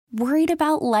Worried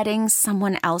about letting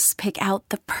someone else pick out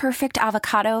the perfect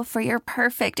avocado for your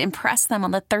perfect impress them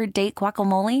on the third date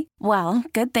guacamole? Well,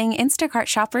 good thing Instacart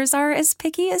shoppers are as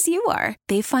picky as you are.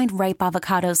 They find ripe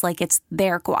avocados like it's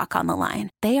their guac on the line.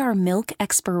 They are milk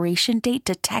expiration date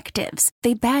detectives.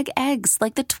 They bag eggs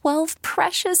like the 12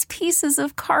 precious pieces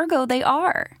of cargo they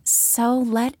are. So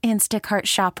let Instacart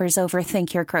shoppers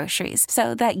overthink your groceries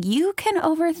so that you can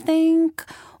overthink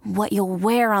what you'll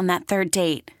wear on that third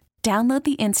date. Download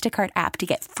the Instacart app to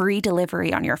get free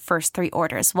delivery on your first 3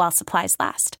 orders while supplies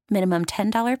last. Minimum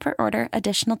 $10 per order.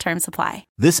 Additional terms apply.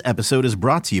 This episode is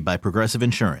brought to you by Progressive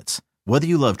Insurance. Whether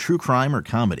you love true crime or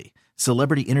comedy,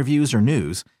 celebrity interviews or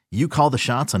news, you call the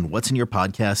shots on what's in your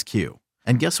podcast queue.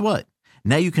 And guess what?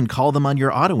 Now you can call them on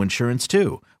your auto insurance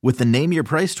too with the Name Your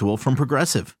Price tool from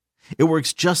Progressive. It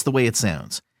works just the way it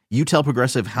sounds. You tell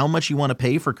Progressive how much you want to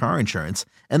pay for car insurance,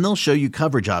 and they'll show you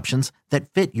coverage options that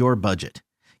fit your budget.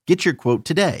 Get your quote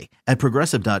today at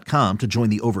Progressive.com to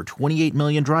join the over 28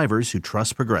 million drivers who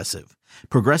trust Progressive.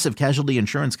 Progressive Casualty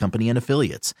Insurance Company and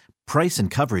Affiliates. Price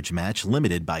and coverage match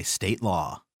limited by state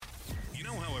law. You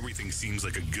know how everything seems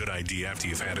like a good idea after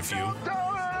you've had a few?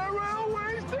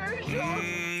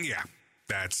 Yeah,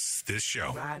 that's this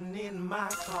show. Riding in my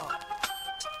car,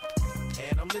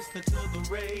 and I'm listening to the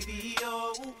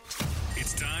radio.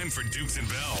 It's time for Dukes and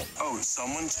Bell. Oh,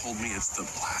 someone told me it's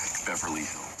the Black Beverly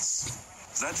Hills.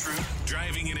 Is that true?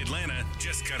 Driving in Atlanta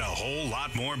just got a whole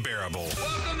lot more bearable.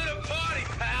 Welcome to the party,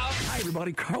 pal. Hi,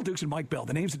 everybody. Carl Dukes and Mike Bell.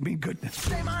 The names that mean goodness.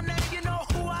 Say my name, you know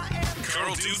who I am.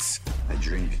 Carl Dukes. I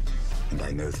drink and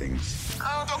I know things.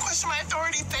 Oh, don't question my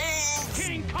authority, thanks.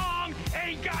 King Kong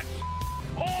ain't got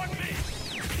on me.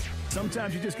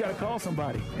 Sometimes you just got to call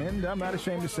somebody, and I'm not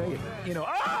ashamed to say it. You know,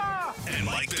 And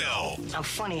Mike Bell. I'm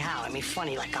funny how? I mean,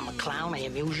 funny like I'm a clown. I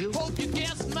amuse you. Hope you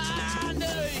guess my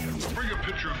name. Bring a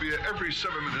pitcher of beer every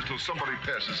 7 minutes till somebody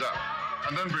passes out.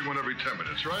 And then bring one every 10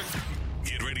 minutes, right?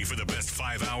 Get ready for the best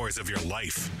 5 hours of your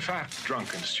life. Fat,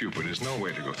 drunk, and stupid is no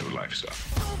way to go through life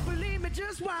stuff. Don't believe me,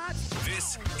 just watch.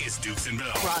 This is Dukes and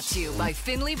Bell. Brought to you by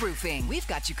Finley Roofing. We've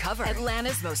got you covered.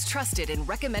 Atlanta's most trusted and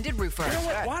recommended roofer. you know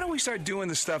what? Why don't we start doing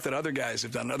the stuff that other guys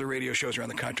have done on other radio shows around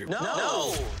the country?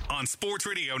 No. On Sports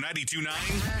Radio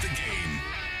 92.9, The Game.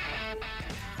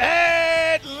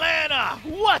 Atlanta,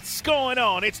 what's going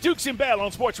on? It's Dukes and Bell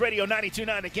on Sports Radio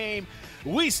 92.9 The Game.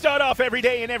 We start off every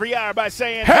day and every hour by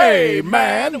saying, Hey,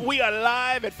 man. We are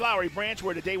live at Flowery Branch,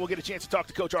 where today we'll get a chance to talk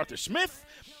to Coach Arthur Smith.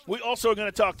 We also are going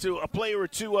to talk to a player or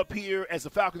two up here as the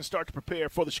Falcons start to prepare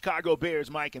for the Chicago Bears,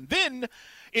 Mike. And then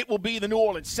it will be the New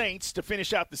Orleans Saints to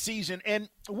finish out the season. And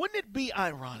wouldn't it be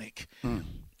ironic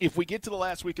if we get to the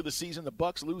last week of the season, the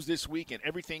Bucs lose this week, and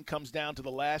everything comes down to the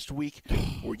last week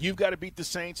where you've got to beat the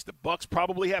Saints. The Bucs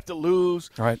probably have to lose.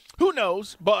 All right. Who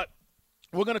knows? But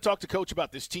we're going to talk to Coach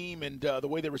about this team and the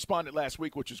way they responded last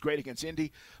week, which was great against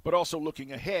Indy, but also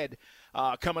looking ahead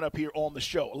coming up here on the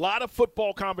show. A lot of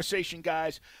football conversation,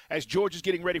 guys, as Georgia's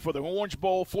getting ready for the Orange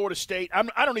Bowl, Florida State.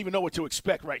 I don't even know what to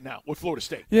expect right now with Florida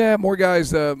State. Yeah, more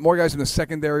guys in the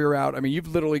secondary are out. I mean, you've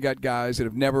literally got guys that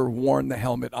have never worn the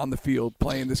helmet on the field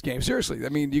playing this game. Seriously, I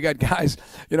mean, you got guys,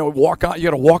 you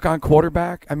got a walk-on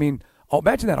quarterback. I mean,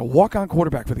 imagine that, a walk-on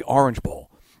quarterback for the Orange Bowl.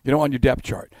 On your depth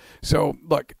chart. So,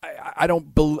 look,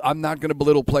 I'm not going to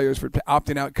belittle players for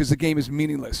opting out because the game is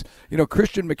meaningless.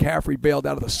 Christian McCaffrey bailed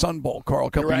out of the Sun Bowl, Carl,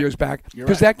 a couple of years back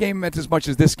because that game meant as much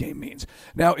as this game means.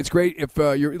 Now, it's great if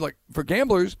you're like for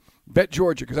gamblers, bet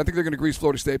Georgia because I think they're going to grease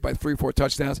Florida State by 3-4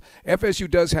 touchdowns. FSU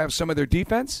does have some of their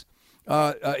defense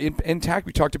intact.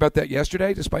 We talked about that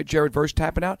yesterday, despite Jared Verse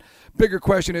tapping out. Bigger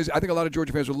question is, I think a lot of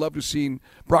Georgia fans would love to have seen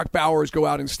Brock Bowers go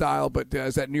out in style, but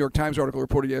as that New York Times article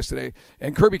reported yesterday,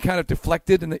 and Kirby kind of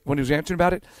deflected when he was answering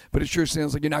about it, but it sure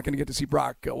sounds like you're not going to get to see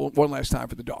Brock one last time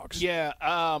for the Dogs. Yeah,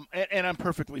 and I'm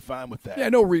perfectly fine with that. Yeah,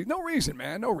 no reason,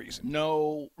 man. No reason.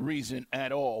 No reason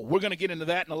at all. We're going to get into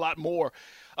that and a lot more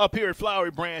up here at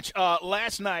Flowery Branch.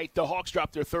 Last night, the Hawks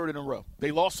dropped their third in a row.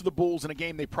 They lost to the Bulls in a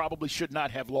game they probably should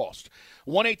not have lost.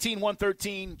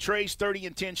 118-113. Trey's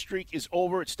 30-10 streak is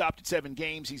over. It stopped at 7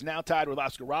 games. He's now tied with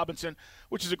Oscar Robinson,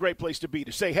 which is a great place to be,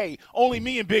 to say, hey, only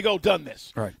me and Big O done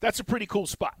this. Right. That's a pretty cool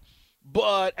spot.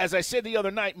 But as I said the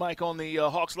other night, Mike, on the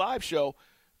Hawks Live show,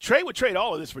 Trey would trade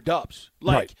all of this for dubs.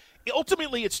 Right.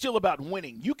 Ultimately, it's still about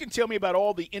winning. You can tell me about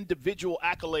all the individual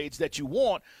accolades that you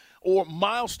want or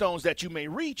milestones that you may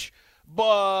reach,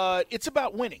 but it's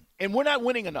about winning, and we're not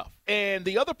winning enough. And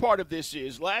the other part of this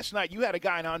is last night you had a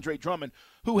guy in Andre Drummond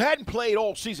who hadn't played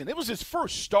all season. It was his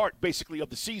first start, basically, of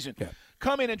the season. Yeah.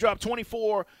 Come in and drop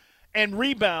 24 and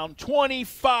rebound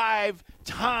 25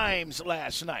 times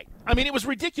last night. I mean, it was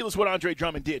ridiculous what Andre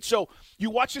Drummond did. So you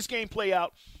watch this game play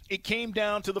out. it came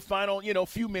down to the final,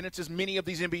 few minutes, as many of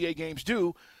these NBA games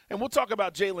do. And we'll talk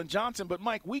about Jalen Johnson. But,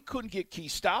 Mike, we couldn't get key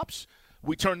stops.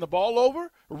 We turned the ball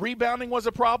over. Rebounding was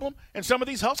a problem. And some of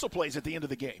these hustle plays at the end of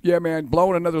the game. Yeah, man,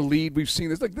 blowing another lead. We've seen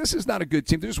this. This is not a good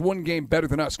team. There's one game better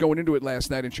than us going into it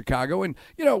last night in Chicago. And,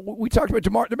 we talked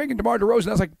about they're making DeMar DeRozan.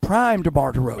 That's like prime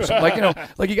DeMar DeRozan.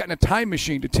 Like he got in a time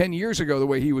machine to 10 years ago the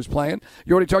way he was playing.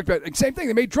 You already talked about same thing.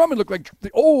 They made Drummond look like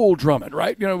the old Drummond,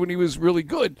 right? when he was really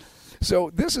good.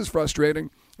 So this is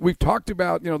frustrating. We've talked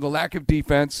about, the lack of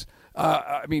defense.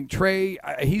 Trey,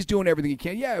 he's doing everything he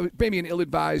can. Yeah, maybe an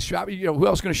ill-advised shot. Who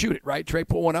else is going to shoot it, right? Trey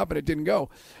put one up and it didn't go.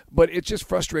 But it's just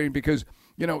frustrating because,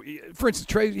 for instance,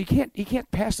 Trey, he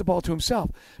can't pass the ball to himself.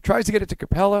 Tries to get it to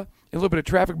Capella, a little bit of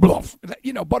traffic. Bluff.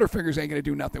 Butterfingers ain't going to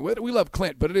do nothing. We love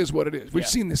Clint, but it is what it is. We've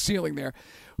seen the ceiling there.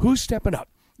 Who's stepping up?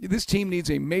 This team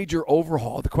needs a major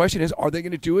overhaul. The question is, are they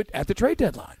going to do it at the trade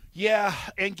deadline? Yeah,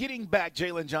 and getting back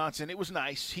Jalen Johnson, it was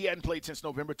nice. He hadn't played since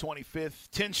November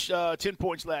 25th, 10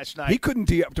 points last night. He couldn't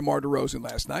tee up DeMar DeRozan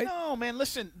last night. No, man,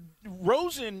 listen,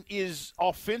 Rosen is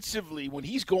offensively, when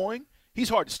he's going, he's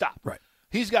hard to stop. Right.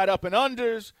 He's got up and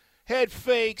unders, head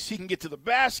fakes. He can get to the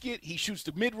basket. He shoots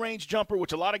the mid-range jumper,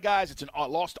 which a lot of guys, it's a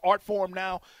lost art for him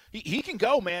now. He can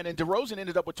go, man, and DeRozan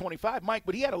ended up with 25, Mike,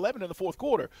 but he had 11 in the fourth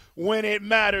quarter when it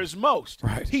matters most.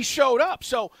 Right. He showed up.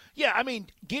 So, yeah,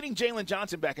 getting Jalen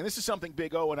Johnson back, and this is something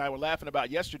Big O and I were laughing about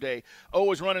yesterday. O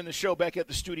was running the show back at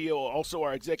the studio. Also,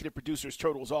 our executive producer's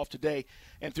Turtle was off today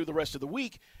and through the rest of the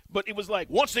week. But it was like,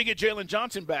 once they get Jalen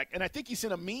Johnson back, and I think he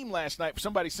sent a meme last night for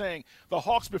somebody saying, the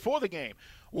Hawks before the game,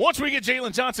 once we get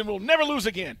Jalen Johnson, we'll never lose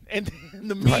again. And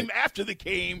the meme after the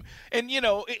game. And,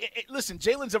 listen,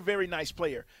 Jalen's a very nice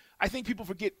player. I think people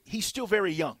forget he's still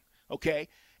very young, okay?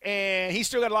 And he's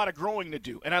still got a lot of growing to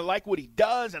do. And I like what he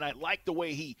does, and I like the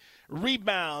way he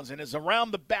rebounds and is around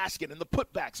the basket and the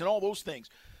putbacks and all those things.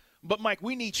 But, Mike,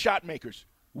 we need shot makers.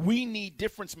 We need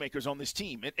difference makers on this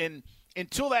team. And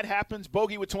until that happens,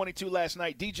 Bogey with 22 last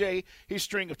night. DJ, his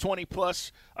string of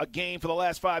 20-plus a game for the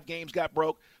last 5 games got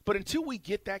broke. But until we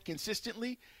get that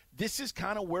consistently, this is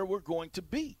kind of where we're going to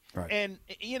be. Right. And,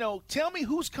 tell me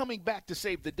who's coming back to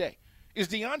save the day. Is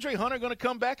DeAndre Hunter going to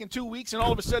come back in 2 weeks and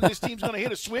all of a sudden this team's going to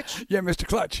hit a switch? Yeah, Mr.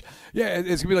 Clutch. Yeah, it's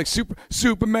going to be like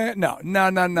Superman. No.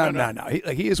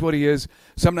 He is what he is.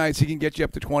 Some nights he can get you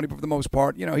up to 20, but for the most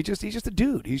part, he's just a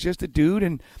dude. He's just a dude.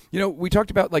 And, we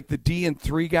talked about like the D and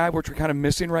 3 guy, which we're kind of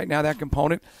missing right now, that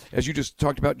component. As you just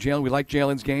talked about Jalen, we like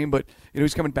Jalen's game, but,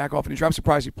 he's coming back off an injury. I'm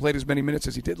surprised he played as many minutes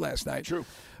as he did last night. True.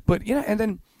 But, and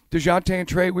then DeJounte and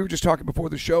Trey, we were just talking before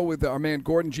the show with our man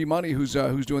Gordon G. Money, who's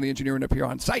doing the engineering up here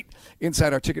on site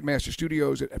inside our Ticketmaster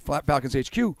studios at Falcons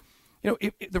HQ.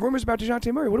 If the rumors about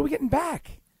DeJounte Murray, what are we getting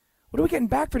back? What are we getting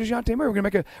back for DeJounte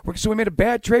Murray? So we made a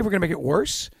bad trade. We're going to make it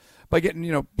worse by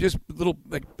getting, just little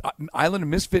like island of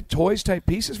misfit toys type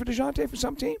pieces for DeJounte for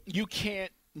some team? You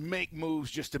can't make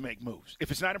moves just to make moves. If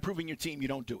it's not improving your team, you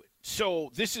don't do it.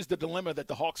 So this is the dilemma that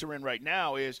the Hawks are in right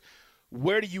now is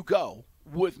where do you go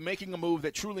with making a move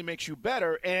that truly makes you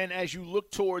better? And as you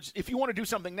look towards, if you want to do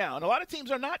something now, and a lot of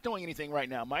teams are not doing anything right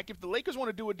now, Mike. If the Lakers want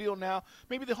to do a deal now,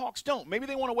 maybe the Hawks don't. Maybe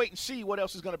they want to wait and see what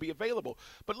else is going to be available.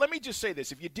 But let me just say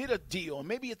this. If you did a deal, and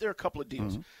maybe there are a couple of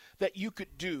deals that you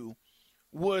could do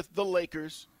with the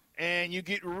Lakers, and you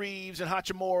get Reeves and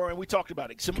Hachimura, and we talked about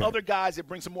it, some other guys that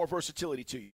bring some more versatility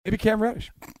to you. Maybe Cam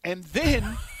Reddish. And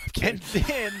then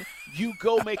you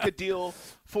go make a deal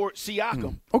for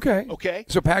Siakam. Okay.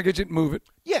 So package it, move it.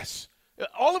 Yes.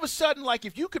 All of a sudden, like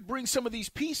if you could bring some of these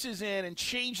pieces in and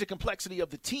change the complexity of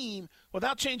the team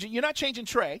without changing – you're not changing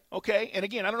Trey, okay? And,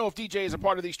 again, I don't know if DJ is a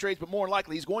part of these trades, but more than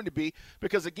likely he's going to be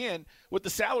because, again, with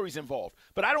the salaries involved.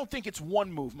 But I don't think it's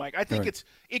one move, Mike. I think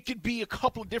it could be a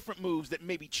couple of different moves that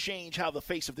maybe change how the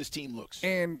face of this team looks.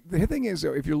 And the thing is,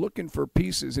 though, if you're looking for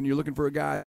pieces and you're looking for a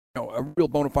guy – a real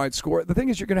bona fide scorer. The thing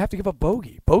is, you're going to have to give up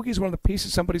Bogey. Bogey's one of the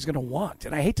pieces somebody's going to want.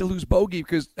 And I hate to lose Bogey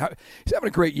because he's having a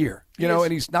great year,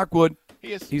 and he's not good.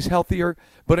 He is. He's healthier.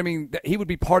 But, he would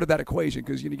be part of that equation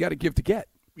because you got to give to get.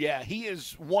 Yeah, he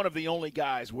is one of the only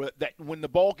guys that when the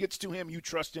ball gets to him, you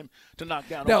trust him to knock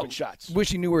down now, open shots.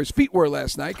 Wish he knew where his feet were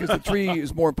last night because the 3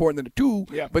 is more important than the 2.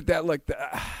 Yeah. But that,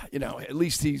 at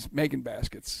least he's making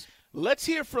baskets. Let's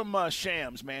hear from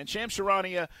Shams, man. Shams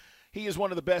Charania. He is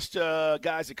one of the best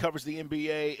guys that covers the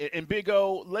NBA. And Big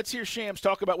O, let's hear Shams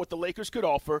talk about what the Lakers could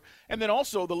offer. And then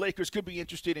also the Lakers could be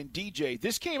interested in DJ.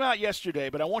 This came out yesterday,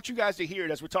 but I want you guys to hear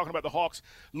it as we're talking about the Hawks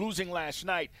losing last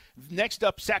night. Next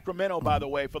up, Sacramento, by the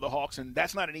way, for the Hawks. And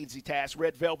that's not an easy task.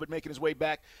 Red Velvet making his way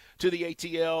back to the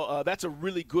ATL. That's a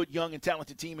really good, young, and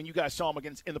talented team. And you guys saw him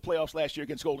in the playoffs last year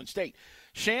against Golden State.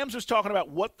 Shams was talking about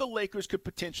what the Lakers could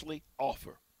potentially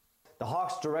offer. The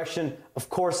Hawks' direction, of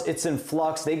course, it's in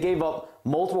flux. They gave up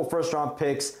multiple first-round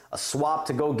picks, a swap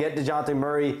to go get DeJounte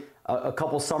Murray a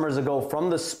couple summers ago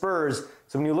from the Spurs.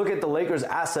 So when you look at the Lakers'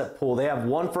 asset pool, they have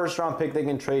 1 first-round pick they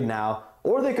can trade now,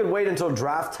 or they could wait until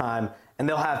draft time, and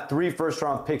they'll have 3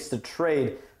 first-round picks to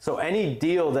trade. So any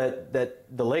deal that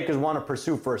the Lakers want to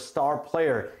pursue for a star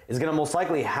player is going to most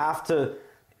likely have to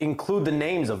include the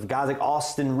names of guys like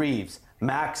Austin Reeves,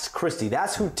 Max Christie.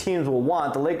 That's who teams will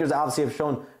want. The Lakers obviously have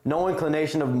shown no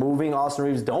inclination of moving Austin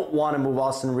Reeves, don't want to move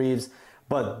Austin Reeves,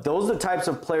 but those are the types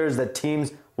of players that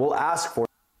teams will ask for.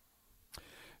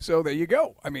 So there you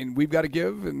go. I mean, we've got to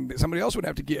give, and somebody else would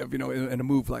have to give, in a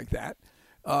move like that.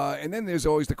 And then there's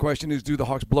always the question is, do the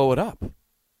Hawks blow it up?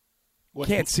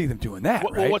 Can't see them doing that,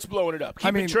 right? Well, what's blowing it up?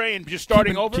 Keeping Trey and just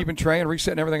starting over? Keeping Trey and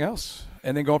resetting everything else.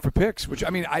 And then going for picks, which,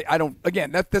 I don't,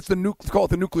 again, that's call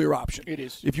it the nuclear option. It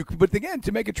is. But again,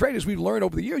 to make a trade, as we've learned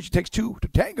over the years, it takes 2 to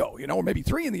tango, or maybe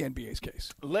 3 in the NBA's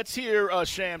case. Let's hear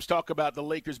Shams talk about the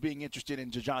Lakers being interested in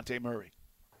DeJounte Murray.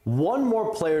 One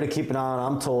more player to keep an eye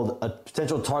on, I'm told, a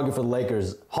potential target for the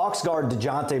Lakers, Hawks guard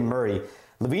DeJounte Murray.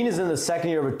 Levine is in the second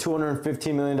year of a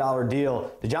 $215 million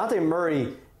deal. DeJounte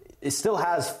Murray still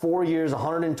has 4 years,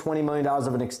 $120 million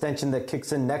of an extension that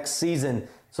kicks in next season.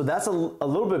 So that's a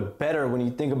little bit better when you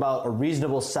think about a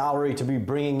reasonable salary to be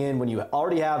bringing in when you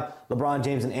already have LeBron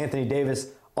James and Anthony Davis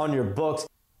on your books.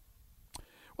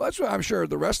 Well, that's what I'm sure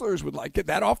the wrestlers would like. Get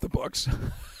that off the books.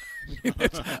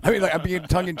 I'm being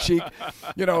tongue-in-cheek,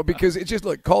 because it's just,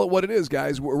 look, call it what it is,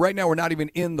 guys. Right now we're not even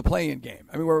in the play-in game.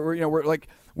 I mean,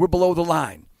 we're below the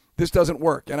line. This doesn't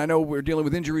work. And I know we're dealing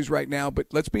with injuries right now, but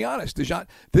let's be honest.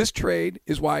 This trade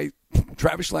is why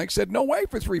Travis Schlenk said no way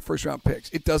for 3 first-round picks.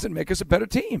 It doesn't make us a better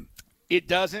team. It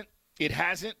doesn't. It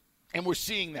hasn't. And we're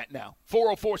seeing that now.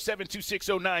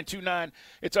 404-726-0929.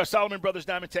 It's our Solomon Brothers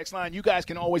Diamond text line. You guys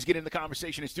can always get in the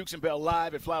conversation. It's Dukes and Bell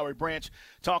live at Flowery Branch,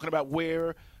 talking about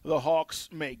where the Hawks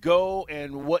may go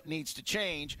and what needs to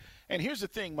change. And here's the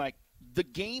thing, Mike. The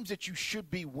games that you should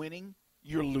be winning,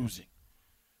 you're losing.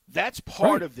 That's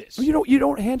part of this. Well, you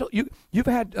don't handle you've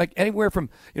had like anywhere from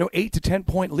 8 to 10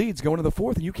 point leads going to the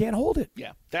fourth, and you can't hold it.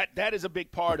 Yeah, that is a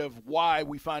big part of why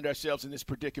we find ourselves in this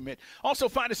predicament. Also,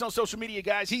 find us on social media,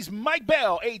 guys. He's Mike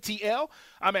Bell, ATL.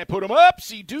 I'm at Put 'em Up.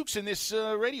 See Dukes in this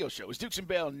radio show. It's Dukes and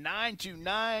Bell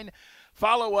 929.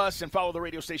 Follow us and follow the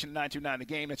radio station 929 The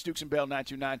Game. That's Dukes and Bell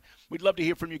 929. We'd love to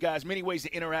hear from you guys. Many ways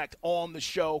to interact on the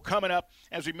show. Coming up,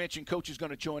 as we mentioned, Coach is going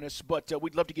to join us, but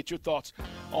we'd love to get your thoughts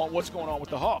on what's going on with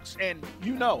the Hawks. And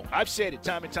I've said it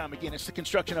time and time again, it's the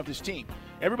construction of this team.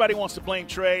 Everybody wants to blame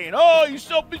Trey and, you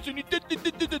selfish, and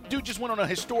dude just went on a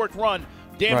historic run,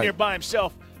 damn near by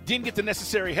himself, didn't get the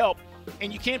necessary help.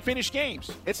 And you can't finish games.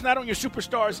 It's not on your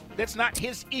superstars. That's not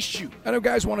his issue. I know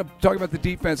guys want to talk about the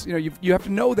defense. You have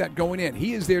to know that going in.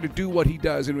 He is there to do what he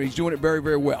does, and he's doing it very,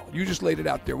 very well. You just laid it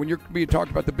out there. When you're being talked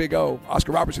about the big O,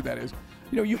 Oscar Robertson, that is,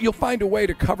 you'll find a way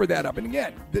to cover that up. And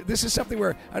again, this is something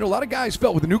where I know a lot of guys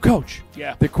felt with a new coach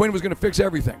that Quinn was going to fix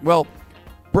everything. Well,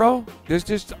 bro, there's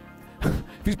just –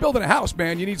 if he's building a house,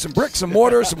 man, you need some bricks, some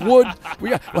mortar, some wood.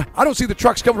 I don't see the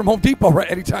trucks coming from Home Depot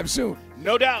anytime soon.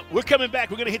 No doubt. We're coming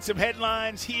back. We're going to hit some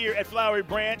headlines here at Flowery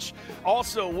Branch.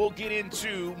 Also, we'll get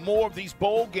into more of these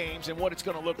bowl games and what it's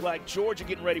going to look like. Georgia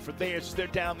getting ready for theirs. They're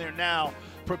down there now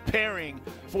preparing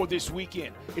for this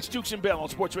weekend. It's Dukes and Bell on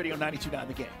Sports Radio 92.9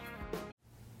 The Game.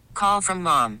 Call from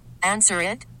mom. Answer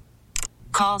it.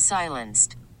 Call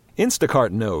silenced. Instacart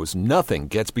knows nothing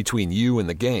gets between you and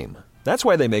the game. That's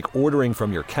why they make ordering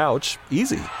from your couch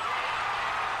easy.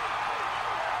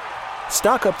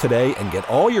 Stock up today and get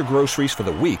all your groceries for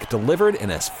the week delivered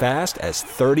in as fast as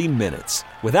 30 minutes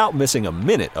without missing a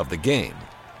minute of the game.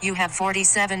 You have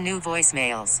 47 new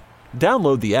voicemails.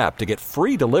 Download the app to get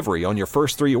free delivery on your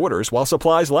first 3 orders while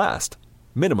supplies last.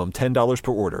 Minimum $10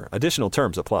 per order. Additional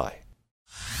terms apply.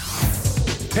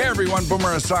 Hey everyone, Boomer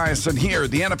Esiason here.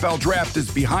 The NFL Draft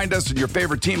is behind us and your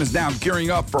favorite team is now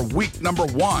gearing up for week number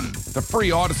 1. The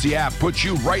free Odyssey app puts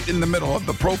you right in the middle of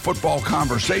the pro football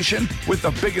conversation with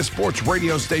the biggest sports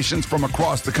radio stations from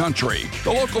across the country.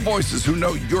 The local voices who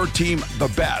know your team the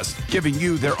best, giving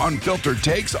you their unfiltered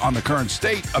takes on the current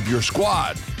state of your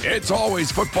squad. It's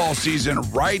always football season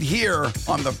right here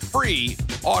on the free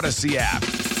Odyssey app.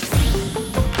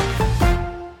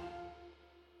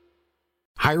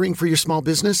 Hiring for your small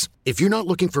business? If you're not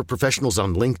looking for professionals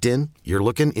on LinkedIn, you're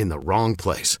looking in the wrong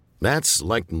place. That's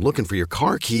like looking for your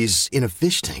car keys in a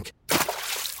fish tank.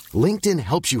 LinkedIn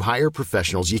helps you hire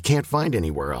professionals you can't find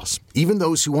anywhere else, even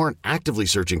those who aren't actively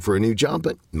searching for a new job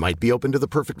but might be open to the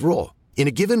perfect role. In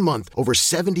a given month, over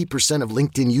 70% of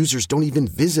LinkedIn users don't even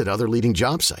visit other leading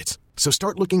job sites. So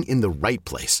start looking in the right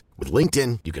place. With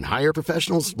LinkedIn, you can hire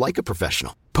professionals like a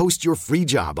professional. Post your free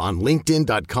job on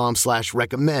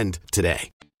linkedin.com/recommend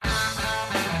today.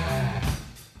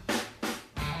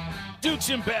 Dukes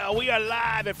and Bell, we are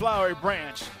live at Flowery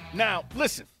Branch. Now,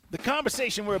 listen, the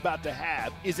conversation we're about to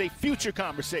have is a future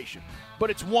conversation, but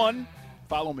it's one,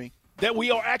 follow me, that we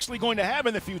are actually going to have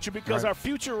in the future because our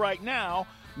future right now,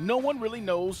 no one really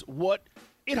knows what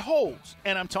it holds.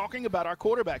 And I'm talking about our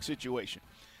quarterback situation.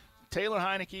 Taylor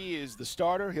Heineke is the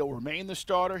starter. He'll remain the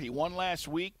starter. He won last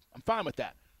week. I'm fine with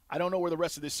that. I don't know where the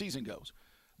rest of this season goes.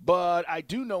 But I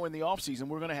do know in the offseason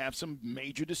we're going to have some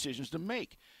major decisions to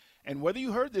make. And whether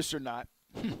you heard this or not,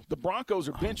 the Broncos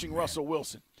are benching Russell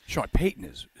Wilson. Sean Payton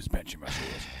is benching Russell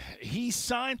Wilson. He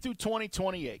signed through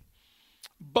 2028,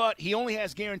 but he only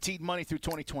has guaranteed money through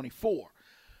 2024.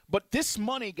 But this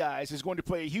money, guys, is going to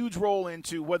play a huge role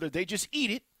into whether they just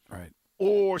eat it, right,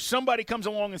 or somebody comes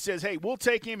along and says, hey, we'll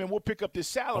take him and we'll pick up this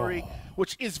salary,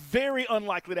 which is very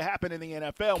unlikely to happen in the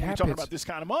NFL when you're talking about this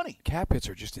kind of money. Cap hits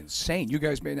are just insane. You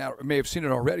guys may have seen it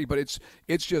already, but it's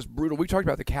just brutal. We talked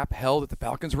about the cap hell that the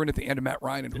Falcons were in at the end of Matt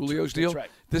Ryan and Julio's deal. That's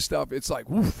right. This stuff, it's like,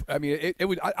 woof. I mean, it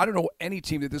would. I don't know any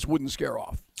team that this wouldn't scare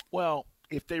off. Well,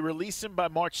 if they release him by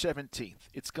March 17th,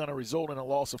 it's going to result in a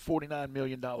loss of $49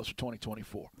 million for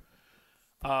 2024.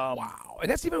 Wow, and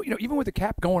that's even with the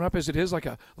cap going up as it is, like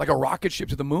a rocket ship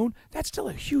to the moon. That's still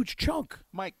a huge chunk.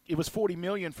 Mike, it was $40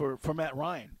 million for Matt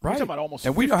Ryan. Right, we're talking about almost.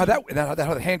 And 50. we know how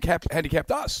that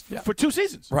handicapped us for 2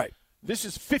 seasons. Right. This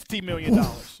is $50 million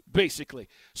basically.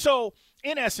 So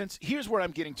in essence, here's where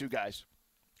I'm getting to, guys.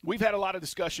 We've had a lot of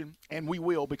discussion, and we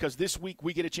will, because this week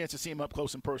we get a chance to see him up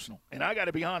close and personal. And I got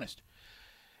to be honest.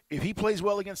 If he plays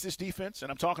well against this defense,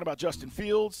 and I'm talking about Justin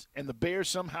Fields, and the Bears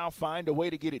somehow find a way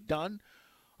to get it done,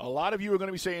 a lot of you are going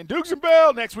to be saying, Dukes and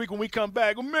Bell, next week when we come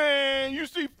back, oh, man, you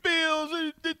see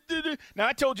Fields. Now,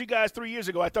 I told you guys 3 years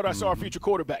ago I thought I saw a future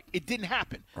quarterback. It didn't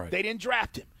happen. Right. They didn't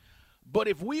draft him. But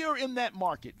if we are in that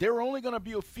market, there are only going to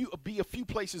be a few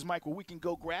places, Mike, where we can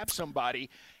go grab somebody.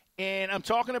 And I'm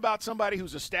talking about somebody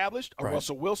who's established, a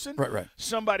Russell Wilson,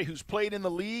 somebody who's played in the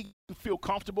league, who feel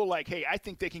comfortable, like, hey, I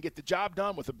think they can get the job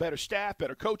done with a better staff,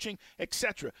 better coaching,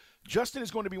 etc. Justin is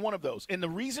going to be one of those. And the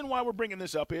reason why we're bringing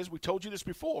this up is, we told you this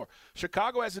before,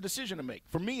 Chicago has a decision to make.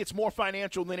 For me, it's more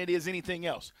financial than it is anything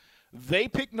else. They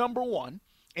pick number one.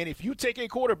 And if you take a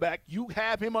quarterback, you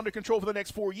have him under control for the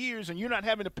next 4 years, and you're not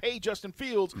having to pay Justin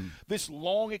Fields this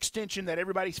long extension that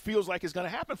everybody feels like is going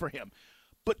to happen for him.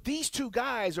 But these two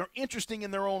guys are interesting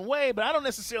in their own way, but I don't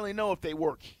necessarily know if they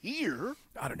work here.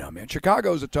 I don't know, man.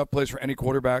 Chicago is a tough place for any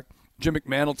quarterback. Jim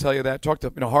McMahon will tell you that. Talk to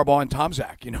Harbaugh and Tom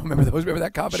Zach. Remember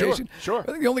that combination? Sure. I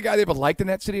think the only guy they ever liked in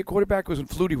that city at quarterback was when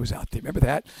Flutie was out there. Remember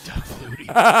that?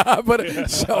 Flutie.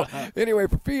 So anyway,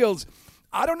 for Fields,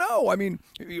 I don't know. I mean,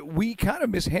 we kind of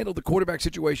mishandled the quarterback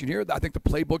situation here. I think the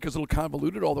playbook is a little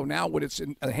convoluted, although now when it's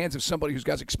in the hands of somebody who's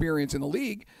got experience in the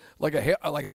league, like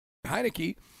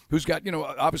Heineke, who's got,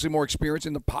 obviously more experience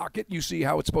in the pocket, you see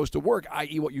how it's supposed to work,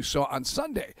 i.e. what you saw on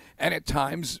Sunday and at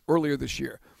times earlier this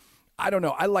year. I don't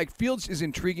know. Fields is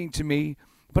intriguing to me,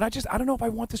 but I don't know if I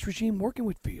want this regime working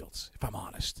with Fields, if I'm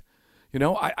honest.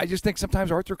 I just think sometimes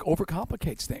Arthur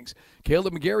overcomplicates things.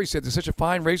 Caleb McGarry said there's such a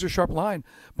fine, razor-sharp line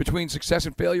between success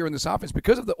and failure in this offense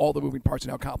because of all the moving parts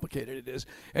and how complicated it is.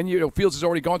 And, Fields has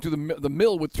already gone through the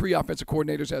mill with 3 offensive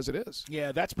coordinators as it is.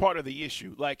 Yeah, that's part of the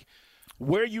issue. Like,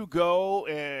 where you go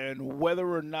and whether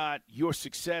or not your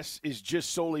success is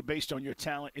just solely based on your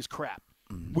talent is crap.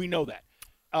 Mm-hmm. We know that.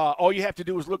 All you have to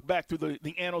do is look back through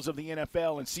the annals of the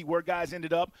NFL and see where guys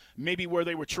ended up, maybe where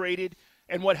they were traded,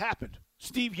 and what happened.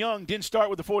 Steve Young didn't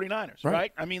start with the 49ers,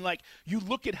 right? I mean, you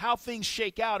look at how things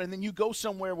shake out, and then you go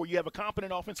somewhere where you have a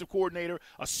competent offensive coordinator,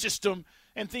 a system,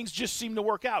 and things just seem to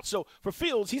work out. So for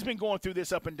Fields, he's been going through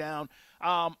this up and down.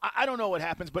 I don't know what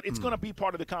happens, but it's going to be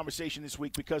part of the conversation this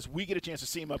week because we get a chance to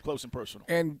see him up close and personal.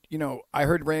 And, I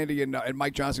heard Randy and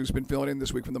Mike Johnson, who's been filling in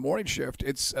this week from the morning shift.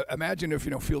 It's imagine if,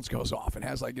 Fields goes off and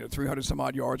has 300 some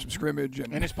odd yards from scrimmage.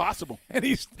 And it's possible. And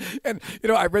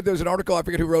I read there was an article, I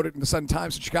forget who wrote it, in the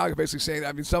Sun-Times in Chicago, basically saying,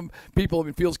 some people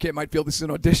in Fields camp might feel this is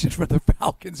an audition for the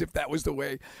Falcons if that was the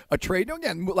way a trade.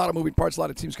 Again, a lot of moving parts, a lot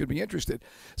of teams could be interested.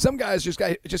 Some guys just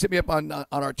hit me up on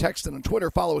our text and on Twitter.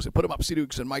 Follow us and put them up,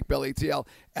 C-Dukes and Mike Bell ATL.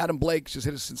 Adam Blake just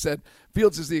hit us and said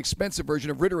Fields is the expensive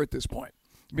version of Ritter at this point,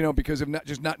 because of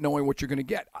not knowing what you're going to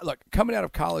get. Look, coming out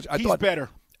of college, I thought better.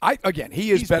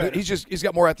 He is better. He's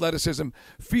got more athleticism.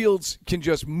 Fields can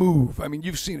just move. I mean,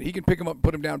 you've seen it. He can pick him up and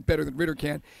put him down better than Ritter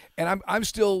can. And I'm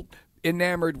still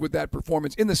enamored with that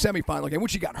performance in the semifinal game,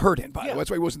 which he got hurt in, by the way. That's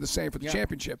why he wasn't the same for the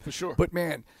championship. For sure. But,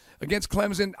 man, against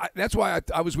Clemson, that's why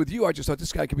I was with you. I just thought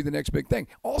this guy could be the next big thing.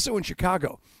 Also in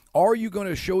Chicago, are you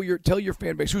going to tell your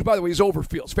fan base, who's, by the way, is over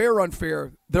Fields, fair or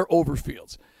unfair, they're over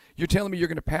Fields. You're telling me you're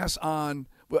going to pass on,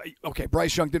 well, okay,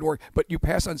 Bryce Young didn't work, but you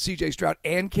pass on C.J. Stroud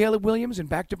and Caleb Williams in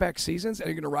back-to-back seasons, and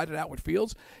you're going to ride it out with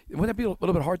Fields? Wouldn't that be a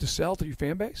little bit hard to sell to your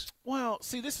fan base? Well,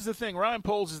 see, this is the thing. Ryan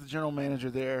Poles is the general manager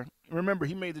there. Remember,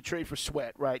 he made the trade for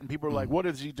Sweat, right? And people are like, what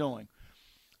is he doing?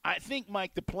 I think,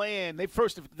 Mike, the plan,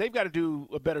 they've got to do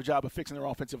a better job of fixing their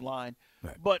offensive line.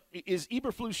 Right. But is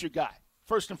Eberflus your guy?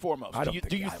 First and foremost,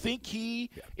 do you think he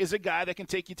is a guy that can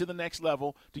take you to the next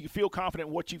level? Do you feel confident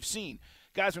in what you've seen?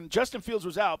 Guys, when Justin Fields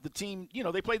was out, the team,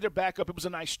 they played their backup. It was a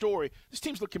nice story. This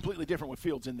team's look completely different with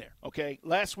Fields in there, okay?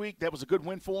 Last week, that was a good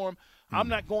win for him. I'm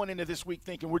not going into this week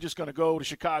thinking we're just going to go to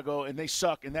Chicago and they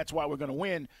suck and that's why we're going to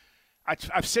win.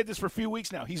 I've said this for a few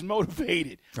weeks now. He's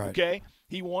motivated, okay?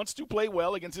 He wants to play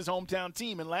well against his hometown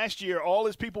team. And last year, all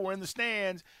his people were in the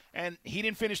stands, and he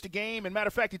didn't finish the game. And matter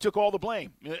of fact, he took all the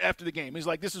blame after the game. He's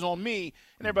like, this is on me.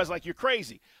 And everybody's like, you're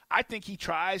crazy. I think he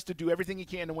tries to do everything he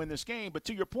can to win this game. But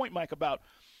to your point, Mike, about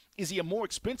is he a more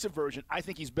expensive version, I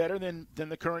think he's better than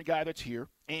the current guy that's here.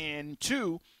 And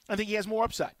two, I think he has more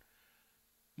upside.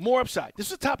 More upside. This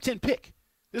is a top 10 pick.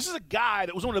 This is a guy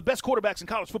that was one of the best quarterbacks in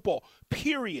college football,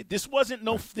 period. This wasn't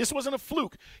a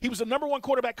fluke. He was the number one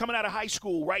quarterback coming out of high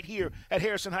school right here at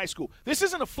Harrison High School. This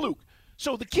isn't a fluke.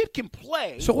 So the kid can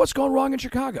play. So what's going wrong in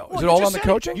Chicago? Is it all on the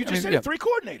coaching? You just said it. 3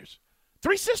 coordinators.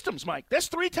 3 systems, Mike. That's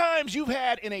 3 times you've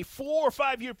had in a 4 or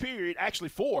 5 year period, actually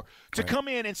 4, to come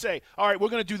in and say, all right, we're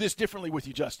going to do this differently with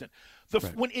you, Justin.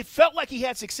 When it felt like he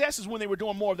had success is when they were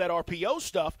doing more of that RPO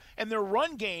stuff, and their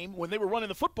run game, when they were running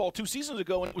the football 2 seasons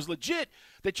ago, and it was legit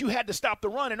that you had to stop the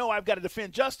run, and, I've got to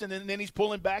defend Justin, and then he's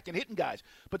pulling back and hitting guys.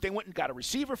 But they went and got a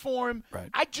receiver for him.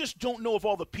 Right. I just don't know if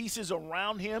all the pieces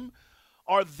around him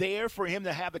are there for him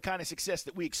to have the kind of success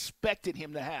that we expected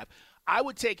him to have. I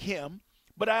would take him.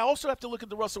 But I also have to look at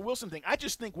the Russell Wilson thing. I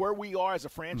just think where we are as a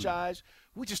franchise,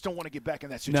 we just don't want to get back in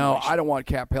that situation. No, I don't want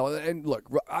Cap Hill. And look,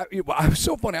 I was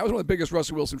so funny. I was one of the biggest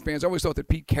Russell Wilson fans. I always thought that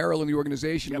Pete Carroll in the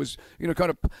organization was,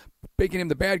 kind of making him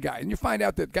the bad guy. And you find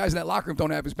out that guys in that locker room don't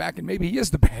have his back, and maybe he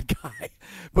is the bad guy.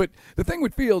 But the thing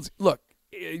with Fields, look,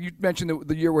 you mentioned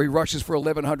the year where he rushes for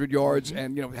 1,100 yards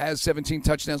and, has 17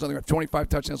 touchdowns on there, 25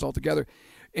 touchdowns altogether.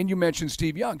 And you mentioned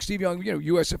Steve Young. Steve Young,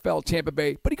 USFL, Tampa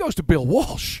Bay, but he goes to Bill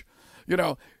Walsh.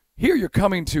 Here you're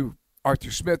coming to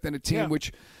Arthur Smith and a team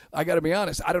which, I got to be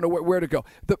honest, I don't know where to go.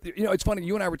 It's funny,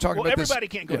 you and I were talking about this. Well, everybody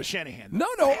can't go to Shanahan. No,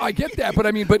 I get that, but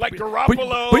I mean, like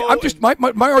Garoppolo. But I'm just my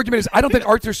argument is I don't think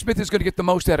Arthur Smith is going to get the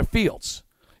most out of Fields.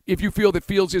 If you feel that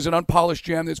Fields is an unpolished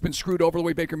gem that's been screwed over the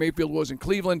way Baker Mayfield was in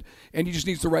Cleveland, and he just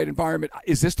needs the right environment,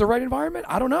 is this the right environment?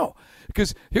 I don't know,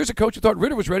 because here's a coach who thought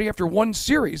Ritter was ready after 1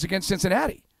 series against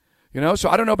Cincinnati. So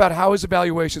I don't know about how his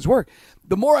evaluations work.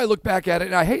 The more I look back at it,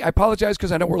 and I apologize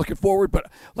because I know we're looking forward, but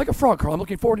like a frog, Carl, I'm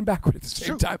looking forward and backward at the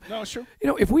same time. No, sure.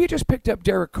 If we had just picked up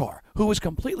Derek Carr, who was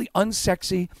completely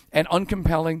unsexy and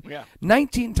uncompelling,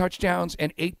 19 touchdowns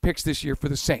and 8 picks this year for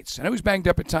the Saints. I know he's banged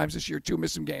up at times this year too,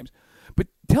 missed some games. But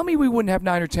tell me we wouldn't have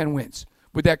 9 or 10 wins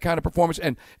with that kind of performance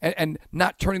and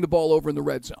not turning the ball over in the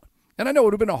red zone. And I know it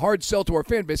would have been a hard sell to our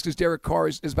fan base because Derek Carr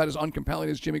is about as uncompelling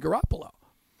as Jimmy Garoppolo.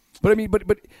 But I mean, but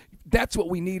that's what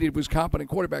we needed was competent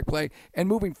quarterback play. And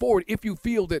moving forward, if you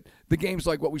feel that the games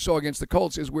like what we saw against the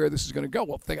Colts is where this is going to go,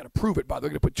 well, they got to prove it. By the way, they're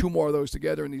going to put 2 more of those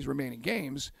together in these remaining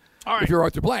games. All right. If you're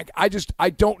Arthur Blank, I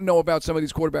don't know about some of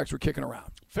these quarterbacks we're kicking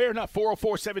around. Fair enough.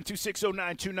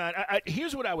 404-726-0929.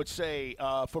 Here's what I would say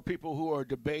for people who are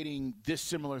debating this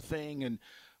similar thing and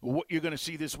what you're going to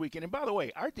see this weekend. And by the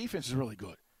way, our defense is really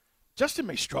good. Justin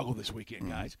may struggle this weekend,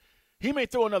 guys. He may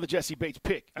throw another Jesse Bates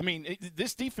pick. I mean,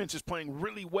 this defense is playing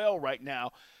really well right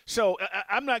now. So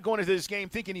I'm not going into this game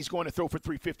thinking he's going to throw for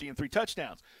 350 and 3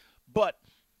 touchdowns. But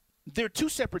there are 2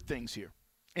 separate things here.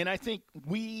 And I think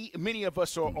many of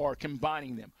us are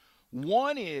combining them.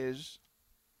 One is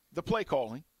the play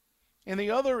calling, and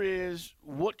the other is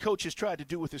what coaches tried to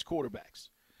do with his quarterbacks.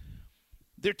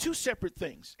 They're 2 separate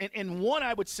things. And one,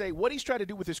 I would say, what he's tried to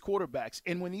do with his quarterbacks,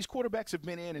 and when these quarterbacks have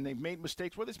been in and they've made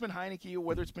mistakes, whether it's been Heineke or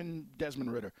whether it's been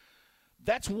Desmond Ridder,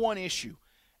 that's one issue.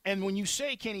 And when you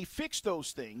say, can he fix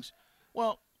those things,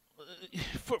 well,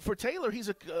 for Taylor, he's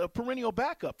a perennial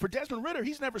backup. For Desmond Ridder,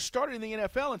 he's never started in the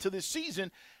NFL until this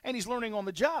season, and he's learning on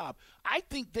the job. I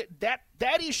think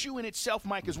that issue in itself,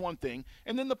 Mike, is one thing.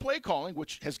 And then the play calling,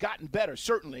 which has gotten better,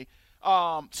 certainly,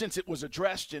 since it was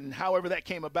addressed and however that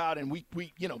came about, and we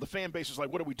the fan base was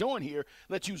like, what are we doing here?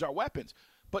 Let's use our weapons.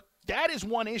 But that is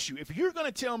one issue. If you're going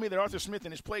to tell me that Arthur Smith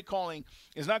and his play calling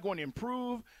is not going to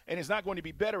improve and is not going to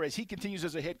be better as he continues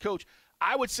as a head coach,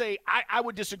 I would say I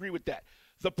would disagree with that.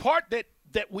 The part that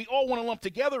we all want to lump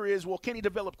together is, well, can he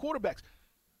develop quarterbacks?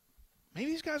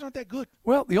 Maybe these guys aren't that good.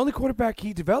 Well, the only quarterback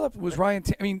he developed was Ryan.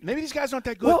 Maybe these guys aren't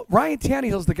that good. Well, Ryan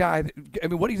Tannehill's the guy.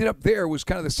 What he did up there was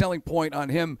kind of the selling point on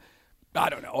him. I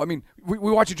don't know. I mean, we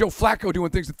watched Joe Flacco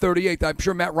doing things at 38 that I'm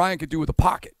sure Matt Ryan could do with a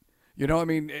pocket. You know, I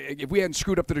mean, if we hadn't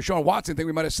screwed up the Deshaun Watson thing,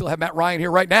 we might have still had Matt Ryan here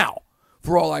right now,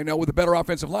 for all I know, with a better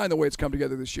offensive line the way it's come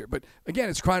together this year. But, again,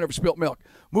 it's crying over spilt milk.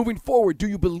 Moving forward, do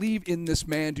you believe in this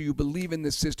man? Do you believe in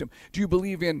this system? Do you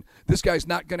believe in this guy's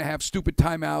not going to have stupid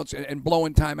timeouts and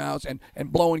blowing timeouts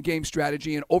and blowing game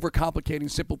strategy and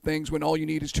overcomplicating simple things when all you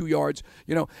need is 2 yards?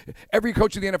 You know, every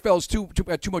coach in the NFL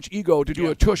is too much ego to do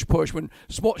a tush push when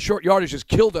short yardage has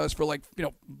killed us for,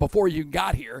 before you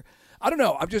got here. I don't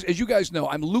know. I'm just, as you guys know,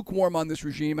 I'm lukewarm on this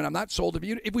regime, and I'm not sold.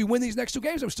 If we win these next 2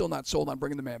 games, I'm still not sold on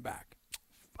bringing the man back.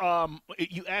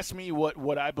 You asked me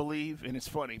what I believe, and it's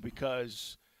funny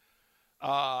because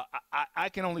I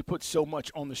can only put so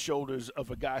much on the shoulders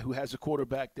of a guy who has a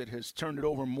quarterback that has turned it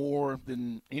over more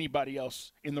than anybody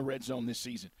else in the red zone this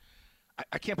season.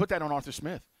 I can't put that on Arthur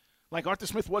Smith. Like, Arthur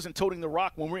Smith wasn't toting the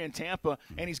rock when we're in Tampa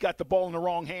and he's got the ball in the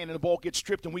wrong hand and the ball gets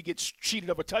stripped and we get cheated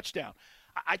of a touchdown.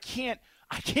 I can't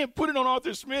put it on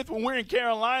Arthur Smith when we're in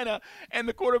Carolina and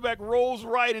the quarterback rolls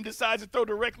right and decides to throw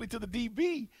directly to the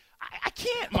DB. I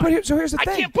can't, Mike. So here's the thing.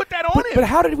 I can't put that on him. But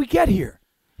how did we get here?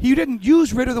 You didn't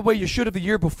use Ritter the way you should have the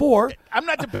year before. I'm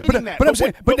not debating that. But I'm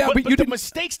saying, but the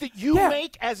mistakes that you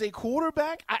make as a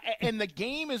quarterback and the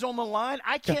game is on the line,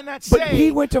 I cannot say. But he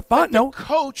went to Fontenot. The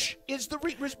coach is the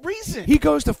reason. He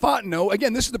goes to Fontenot.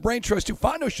 Again, this is the brain trust too.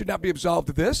 Fontenot should not be absolved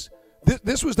of this.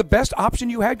 This was the best option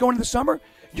you had going into the summer.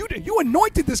 You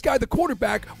anointed this guy the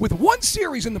quarterback with 1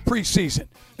 series in the preseason.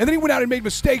 And then he went out and made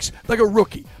mistakes like a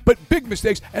rookie. But big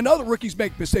mistakes. And other rookies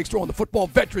make mistakes throwing the football.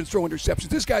 Veterans throw interceptions.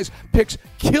 This guy's picks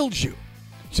killed you.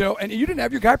 So, and you didn't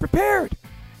have your guy prepared.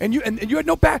 And you had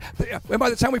no back. And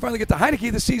by the time we finally get to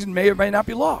Heineke, the season may or may not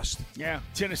be lost. Yeah,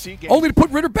 Tennessee game. Only to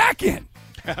put Ritter back in.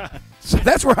 So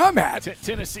that's where I'm at.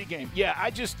 Tennessee game. Yeah,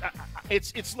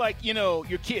 it's like,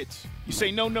 your kids. You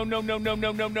say no,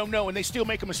 and they still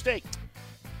make a mistake.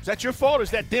 Is that your fault, or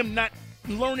is that them not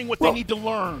learning what they need to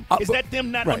learn? Is that them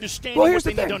not understanding what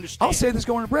they need to understand? I'll say this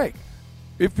going to break.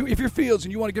 If you're Fields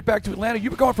and you want to get back to Atlanta,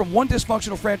 you're going from one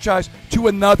dysfunctional franchise to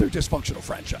another dysfunctional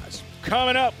franchise.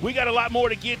 Coming up, we got a lot more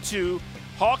to get to.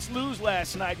 Hawks lose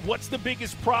last night. What's the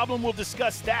biggest problem? We'll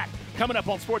discuss that coming up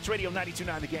on Sports Radio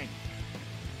 92.9 The Game.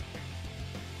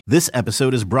 This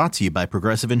episode is brought to you by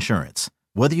Progressive Insurance.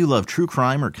 Whether you love true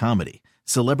crime or comedy,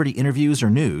 celebrity interviews or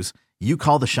news, you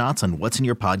call the shots on what's in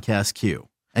your podcast queue.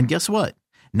 And guess what?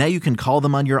 Now you can call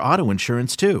them on your auto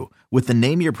insurance too with the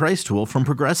Name Your Price tool from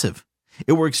Progressive.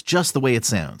 It works just the way it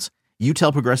sounds. You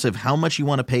tell Progressive how much you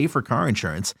want to pay for car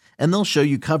insurance, and they'll show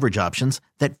you coverage options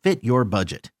that fit your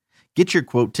budget. Get your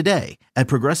quote today at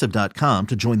Progressive.com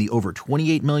to join the over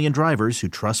 28 million drivers who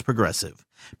trust Progressive.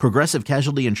 Progressive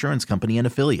Casualty Insurance Company and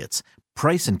Affiliates.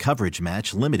 Price and coverage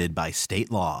match limited by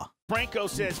state law. Franco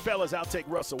says, fellas, I'll take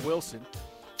Russell Wilson.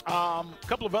 A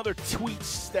couple of other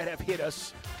tweets that have hit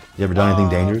us. You ever done anything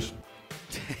dangerous?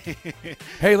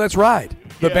 Hey, let's ride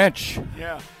the bench.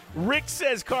 Yeah. Rick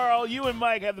says, Carl, you and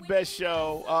Mike have the best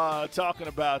show talking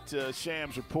about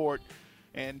Sham's report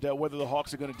and whether the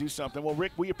Hawks are going to do something. Well,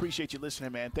 Rick, we appreciate you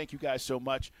listening, man. Thank you guys so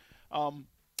much.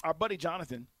 Our buddy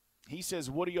Jonathan, he says,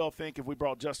 what do y'all think if we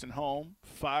brought Justin home,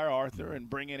 fire Arthur, and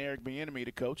bring in Eric Bieniemy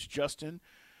to coach? Justin,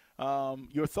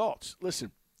 your thoughts.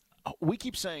 Listen, we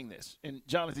keep saying this, and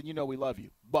Jonathan, you know we love you,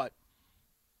 but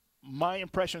my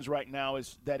impressions right now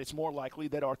is that it's more likely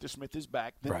that Arthur Smith is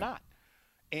back than not.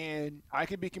 And I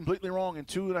could be completely wrong in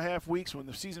 2.5 weeks when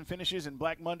the season finishes and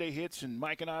Black Monday hits and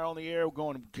Mike and I are on the air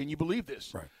going, can you believe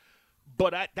this? Right.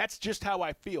 But that's just how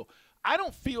I feel. I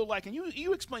don't feel like, and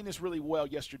you explained this really well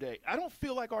yesterday, I don't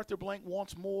feel like Arthur Blank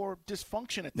wants more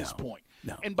dysfunction at this point.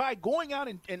 No. And by going out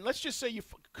and let's just say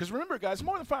because remember, guys,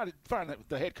 more than firing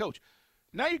the head coach.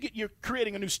 Now you're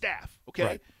creating a new staff, okay?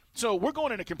 Right. So we're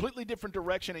going in a completely different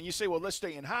direction, and you say, well, let's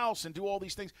stay in-house and do all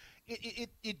these things.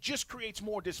 It just creates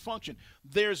more dysfunction.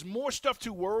 There's more stuff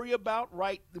to worry about,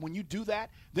 right, when you do that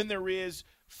than there is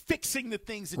fixing the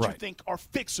things that you think are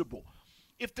fixable.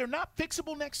 If they're not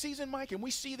fixable next season, Mike, and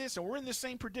we see this and we're in the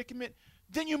same predicament,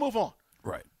 then you move on.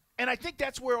 Right. And I think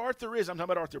that's where Arthur is. I'm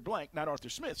talking about Arthur Blank, not Arthur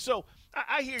Smith. So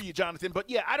I hear you, Jonathan. But,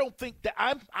 yeah, I don't think that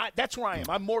that's where I am.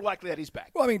 I'm more likely that he's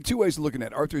back. Well, I mean, two ways of looking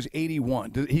at it. Arthur's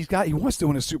 81. He wants to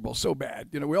win a Super Bowl so bad.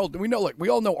 You know, we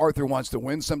all know Arthur wants to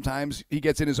win. Sometimes he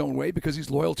gets in his own way because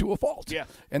he's loyal to a fault. Yeah.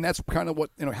 And that's kind of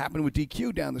what happened with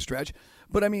DQ down the stretch.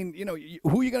 But, I mean,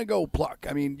 who are you going to go pluck?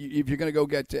 I mean, if you're going to go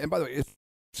get – and, by the way, it's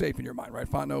safe in your mind, right,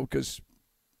 Fonto? Because –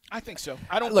 I think so.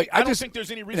 I don't think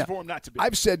there's any reason for him not to be.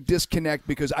 I've said disconnect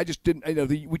because I just didn't.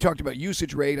 We talked about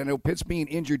usage rate. I know Pitts being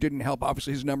injured didn't help.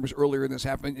 Obviously, his numbers earlier in this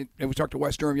happened. And we talked to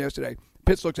Wes Durham yesterday.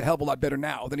 Pitts looks a hell of a lot better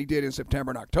now than he did in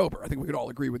September and October. I think we could all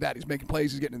agree with that. He's making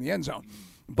plays. He's getting in the end zone.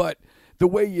 But the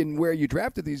way and where you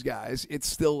drafted these guys, it's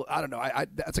still, I don't know.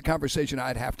 That's a conversation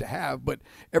I'd have to have. But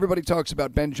everybody talks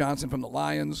about Ben Johnson from the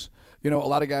Lions. A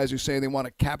lot of guys who say they want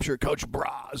to capture Coach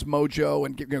Bra's mojo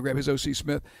and grab his O.C.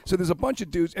 Smith. So there's a bunch of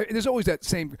dudes. There's always that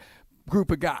same group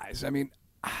of guys. I mean,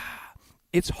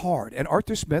 it's hard. And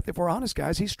Arthur Smith, if we're honest,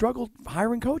 guys, he struggled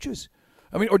hiring coaches.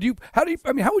 I mean, how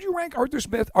would you rank Arthur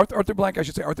Smith, Arthur Blank, I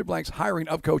should say, Arthur Blank's hiring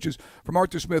of coaches from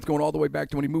Arthur Smith going all the way back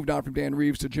to when he moved on from Dan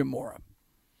Reeves to Jim Mora?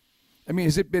 I mean,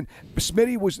 has it been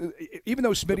Smitty was, even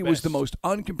though Smitty was the most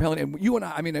uncompelling, and you and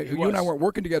I weren't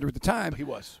working together at the time. He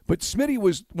was. But Smitty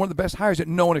was one of the best hires that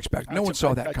no one expected. No one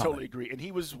saw that coming. I totally agree. And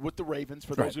he was with the Ravens,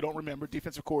 for those who don't remember,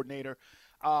 defensive coordinator.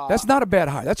 That's not a bad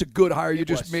hire. That's a good hire. You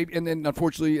just maybe, and then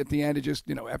unfortunately at the end, it just,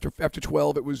 after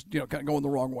 12, it was, kind of going the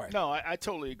wrong way. No, I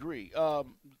totally agree.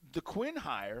 The Quinn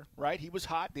hire, right? He was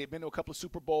hot. They had been to a couple of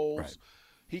Super Bowls. Right.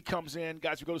 He comes in,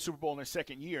 guys who go to Super Bowl in their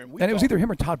second year. And it was either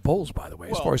him or Todd Bowles, by the way,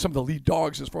 as far as some of the lead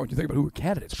dogs, as far as you think about who were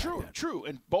candidates. True.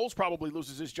 And Bowles probably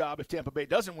loses his job if Tampa Bay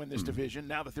doesn't win this division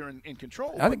now that they're in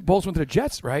control. I think Bowles went to the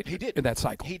Jets, right? He did. In that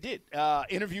cycle. He did.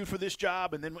 Interviewed for this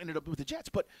job and then ended up with the Jets.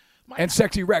 But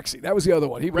Sexy Rexy. That was the other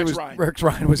one. Rex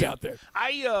Ryan was out there.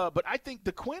 But I think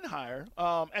the Quinn hire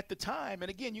at the time, and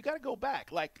again, you got to go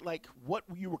back, like what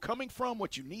you were coming from,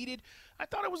 what you needed. I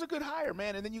thought it was a good hire,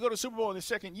 man. And then you go to Super Bowl in the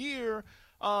second year,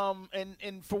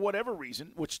 and for whatever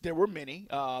reason, which there were many,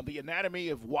 the anatomy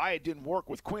of why it didn't work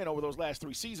with Quinn over those last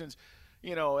 3 seasons,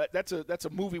 that's a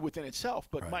movie within itself.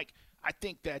 But right. Mike, I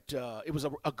think that it was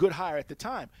a good hire at the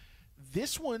time.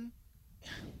 This one,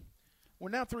 we're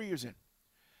now 3 years in.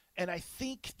 And I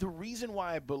think the reason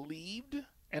why I believed,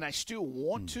 and I still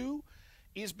want to,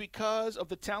 is because of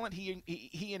the talent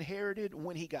he inherited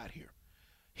when he got here.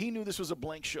 He knew this was a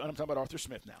blank show, and I'm talking about Arthur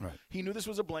Smith now. Right. He knew this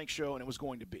was a blank show, and it was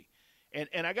going to be.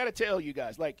 And I got to tell you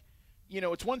guys,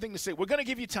 it's one thing to say, we're going to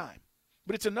give you time.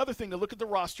 But it's another thing to look at the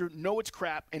roster, know it's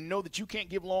crap, and know that you can't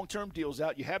give long-term deals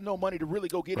out. You have no money to really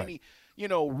go get any,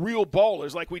 real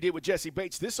ballers like we did with Jesse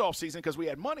Bates this offseason because we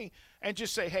had money, and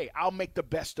just say, hey, I'll make the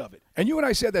best of it. And you and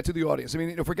I said that to the audience. I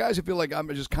mean, for guys who feel like I'm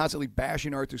just constantly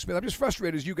bashing Arthur Smith, I'm just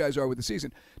frustrated as you guys are with the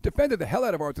season. Defended the hell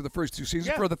out of Arthur the first 2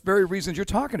 seasons for the very reasons you're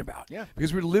talking about. Yeah.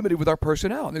 Because we're limited with our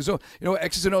personnel. And there's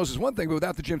X's and O's is one thing, but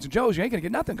without the Jims and Joes, you ain't going to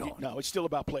get nothing going. No, it's still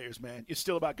about players, man. It's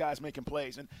still about guys making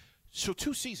plays. And so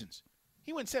 2 seasons.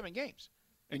 He won 7 games.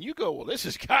 And you go, well, this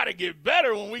has got to get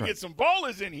better when we get some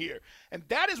ballers in here. And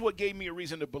that is what gave me a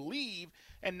reason to believe.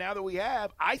 And now that we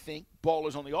have, I think,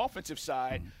 ballers on the offensive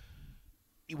side,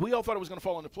 we all thought it was going to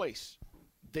fall into place.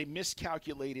 They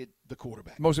miscalculated the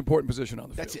quarterback. Most important position on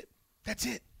the field. That's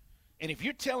it. And if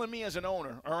you're telling me as an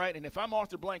owner, all right, and if I'm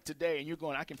Arthur Blank today and you're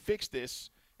going, I can fix this,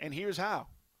 and here's how.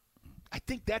 I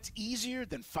think that's easier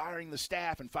than firing the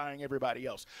staff and firing everybody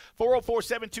else.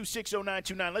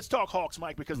 404-726-0929. Let's talk Hawks,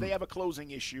 Mike, because they have a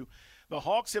closing issue. The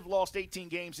Hawks have lost 18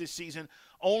 games this season.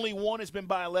 Only one has been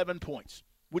by 11 points,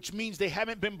 which means they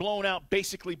haven't been blown out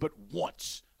basically but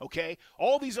once, okay?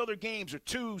 All these other games are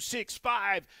 2, 6,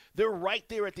 5. They're right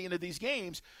there at the end of these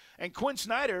games. And Quinn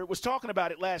Snyder was talking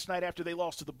about it last night after they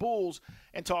lost to the Bulls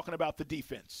and talking about the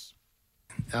defense.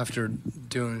 After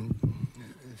doing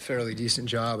fairly decent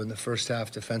job in the first half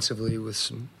defensively with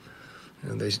some,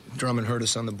 Drummond hurt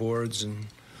us on the boards and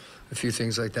a few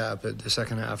things like that. But the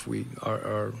second half,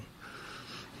 our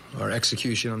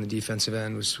execution on the defensive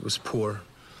end was poor.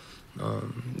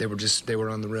 They were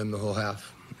on the rim the whole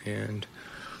half, and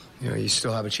you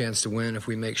still have a chance to win if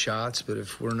we make shots. But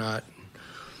if we're not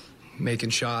making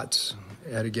shots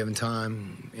at a given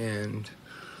time and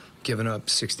giving up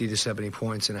 60 to 70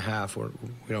 points in a half, we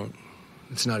don't.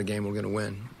 It's not a game we're going to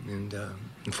win, and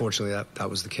unfortunately, that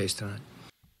was the case tonight.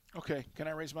 Okay, can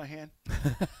I raise my hand?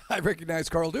 I recognize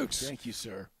Carl Dukes. Thank you,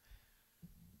 sir.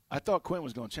 I thought Quinn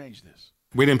was going to change this.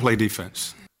 We didn't play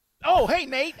defense. Oh, hey,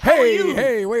 Nate. How are you?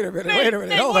 Hey, wait a minute. Nate,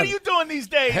 Hold what on. are you doing these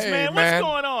days, man? What's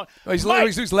going on? Oh, he's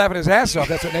laughing his ass off.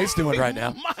 That's what Nate's doing right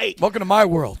now. Mike. Welcome to my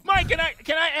world. Mike, can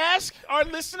I ask our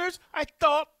listeners? I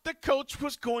thought the coach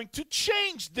was going to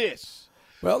change this.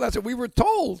 Well, that's what we were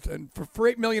told. And for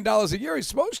 $8 million a year, he's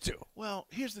supposed to. Well,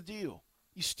 here's the deal.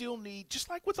 You still need, just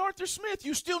like with Arthur Smith,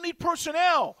 you still need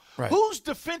personnel. Right. Who's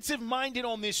defensive-minded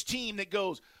on this team that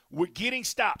goes, we're getting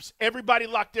stops. Everybody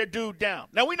lock their dude down.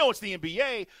 Now, we know it's the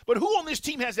NBA, but who on this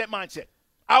team has that mindset?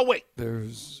 I'll wait.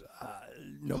 There's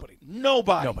nobody.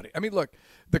 Nobody. I mean, look,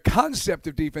 the concept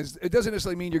of defense, it doesn't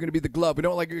necessarily mean you're going to be the glove. We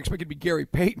don't expect it to be Gary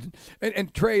Payton.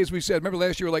 And Trey, as we said, remember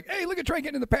last year, we were like, hey, look at Trey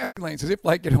getting in the passing lanes, as if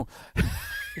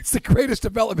it's the greatest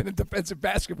development in defensive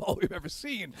basketball we've ever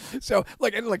seen. So,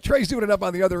 like Trey's doing enough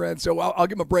on the other end, so I'll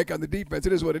give him a break on the defense.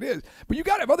 It is what it is. But you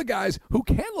got to have other guys who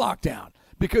can lock down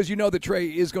because you know that Trey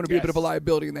is going to be a bit of a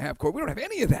liability in the half court. We don't have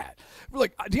any of that. We're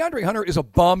like, DeAndre Hunter is a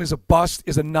bum, is a bust,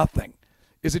 is a nothing,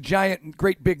 is a giant,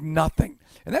 great, big nothing.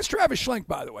 And that's Travis Schlenk,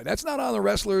 by the way. That's not on the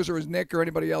wrestlers or his Nick or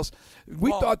anybody else.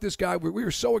 We thought this guy, we were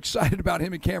so excited about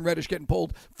him and Cam Reddish getting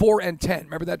pulled 4 and 10.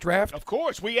 Remember that draft? Of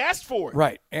course. We asked for it.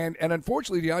 Right. And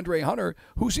unfortunately, DeAndre Hunter,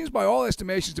 who seems by all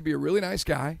estimations to be a really nice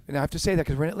guy, and I have to say that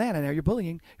because we're in Atlanta now, you're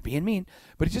bullying, you're being mean,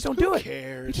 but he just don't do it. Who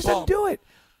cares? He just doesn't do it.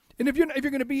 And if you're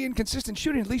going to be inconsistent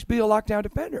shooting, at least be a lockdown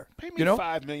defender. Pay me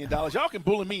 $5 million. Y'all can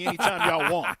bully me anytime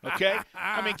y'all want, okay?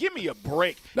 I mean, give me a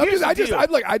break. No, I just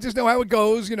know how it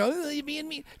goes. You being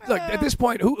me. Look, at this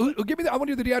point, who give me? I want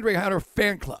to do the DeAndre Hunter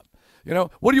fan club.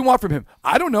 What do you want from him?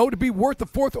 I don't know. To be worth the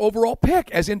 4th overall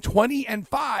pick, as in 20 and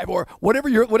 5, or whatever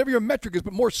your metric is,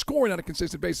 but more scoring on a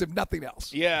consistent basis, if nothing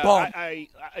else. Yeah, I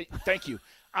thank you.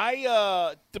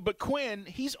 But Quinn,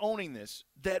 he's owning this.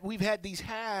 That we've had these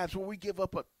halves where we give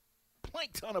up a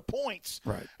plank ton of points.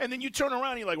 Right. And then you turn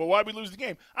around and you're like, well, why'd we lose the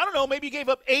game? I don't know. Maybe you gave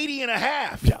up 80 and a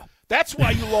half. Yeah. That's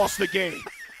why you lost the game.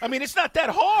 I mean, it's not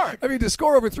that hard. I mean, to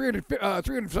score over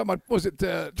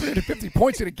 350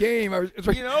 points in a game. It's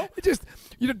like,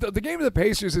 the game of the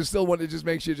Pacers is still one that just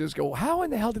makes you just go, how in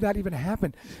the hell did that even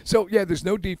happen? So, yeah, there's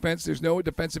no defense. There's no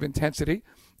defensive intensity.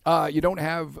 You don't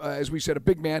have, as we said, a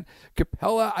big man.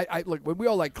 Capella, look, we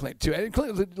all like Clint, too. And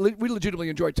Clint, we legitimately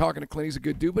enjoy talking to Clint. He's a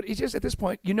good dude. But he's just, at this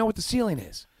point, you know what the ceiling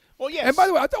is. Well, yes. And by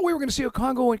the way, I thought we were going to see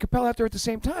Okongwu and Capella out there at the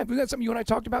same time. Isn't that something you and I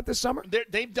talked about this summer?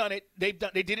 They've done it. They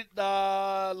did it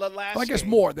last well, I guess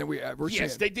game. More than we're yes,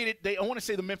 saying. They did it. I want to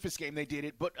say the Memphis game they did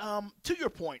it. But to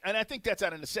your point, and I think that's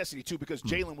out of necessity, too, because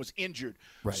Jalen was injured.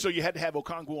 Right. So you had to have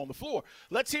Okongwu on the floor.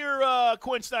 Let's hear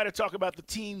Quinn Snyder talk about the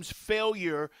team's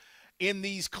failure in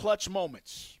these clutch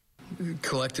moments.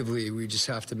 Collectively, we just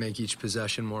have to make each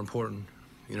possession more important.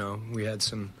 We had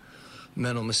some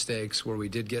mental mistakes where we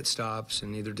did get stops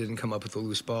and either didn't come up with a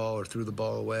loose ball or threw the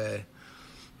ball away,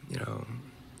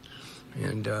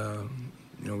 and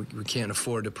we can't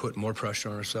afford to put more pressure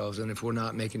on ourselves. And if we're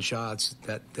not making shots,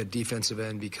 that defensive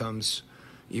end becomes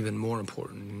even more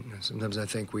important. Sometimes I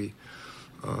think we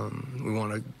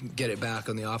want to get it back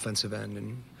on the offensive end,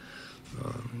 and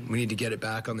we need to get it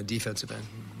back on the defensive end,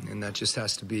 and that just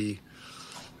has to be,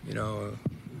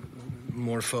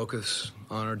 more focus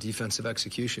on our defensive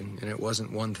execution. And it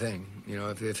wasn't one thing.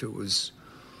 If it was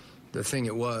the thing,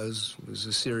 it was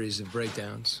a series of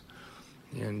breakdowns,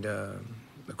 and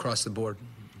across the board.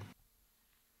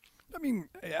 I mean,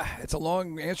 it's a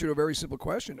long answer to a very simple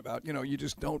question about, you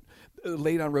just don't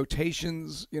late on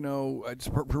rotations.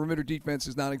 Perimeter defense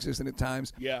is non-existent at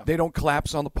times. Yeah. They don't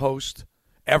collapse on the post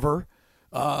ever.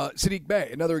 Sadiq Bey,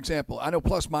 another example. I know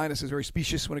plus-minus is very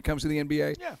specious when it comes to the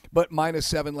NBA, but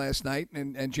 -7 last night,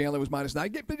 and Chandler was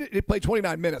 -9. It played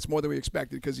 29 minutes, more than we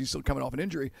expected because he's still coming off an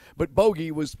injury. But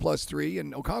Bogey was +3,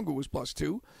 and Okongwu was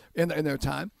 +2 in their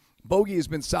time. Bogey has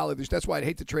been solid. That's why I'd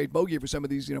hate to trade Bogey for some of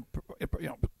these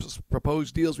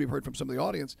proposed deals we've heard from some of the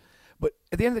audience. But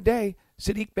at the end of the day,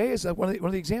 Sadiq Bey is one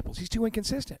of the examples. He's too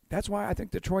inconsistent. That's why I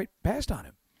think Detroit passed on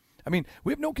him. I mean,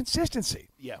 we have no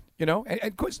consistency. Yeah. And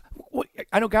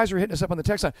I know guys are hitting us up on the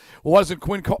text line. Well, why doesn't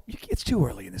Quinn call? It's too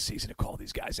early in the season to call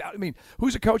these guys out. I mean,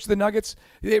 who's the coach of the Nuggets?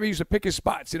 They used to pick his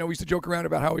spots. We used to joke around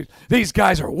about how these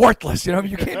guys are worthless.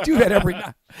 You can't do that every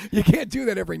night. You can't do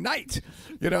that every night.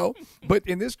 But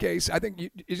in this case, I think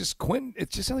Quinn.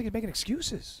 It's just like he's making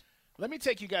excuses. Let me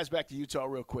take you guys back to Utah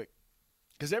real quick,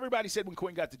 because everybody said when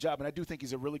Quinn got the job, and I do think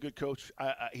he's a really good coach.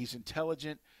 He's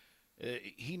intelligent.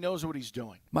 He knows what he's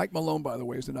doing. Mike Malone, by the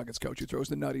way, is the Nuggets coach. He throws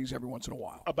the nutties every once in a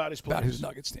while. About his players. About his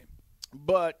Nuggets team.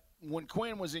 But when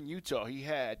Quinn was in Utah, he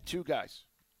had 2 guys.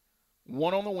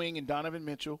 One on the wing in Donovan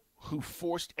Mitchell, who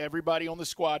forced everybody on the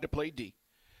squad to play D.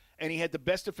 And he had the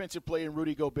best defensive player in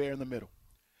Rudy Gobert in the middle.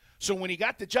 So when he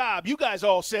got the job, you guys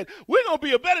all said, we're going to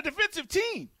be a better defensive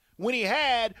team. When he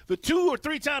had the 2 or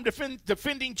 3-time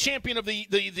defending champion of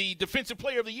the defensive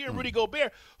player of the year, Rudy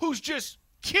Gobert, who's just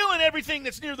killing everything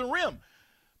that's near the rim.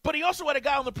 But he also had a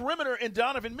guy on the perimeter in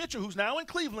Donovan Mitchell, who's now in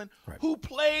Cleveland, who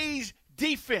plays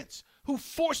defense. who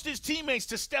forced his teammates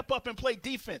to step up and play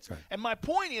defense. Right. And my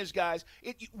point is, guys,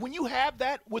 when you have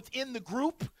that within the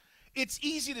group, it's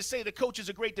easy to say the coach is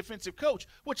a great defensive coach,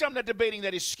 which I'm not debating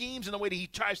that his schemes and the way that he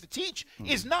tries to teach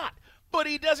is not. But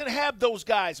he doesn't have those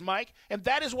guys, Mike, and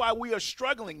that is why we are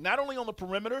struggling, not only on the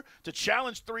perimeter to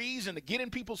challenge threes and to get in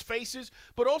people's faces,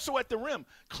 but also at the rim.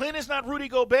 Clint is not Rudy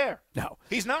Gobert. No.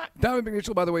 He's not. Donovan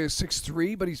Mitchell, by the way, is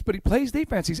 6'3", but he plays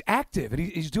defense. He's active, and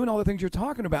he's doing all the things you're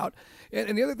talking about.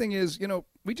 And the other thing is,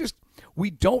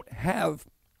 we don't have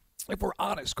 – if we're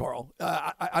honest, Carl,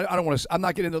 I don't want to – I'm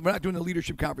not getting – we're not doing the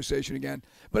leadership conversation again.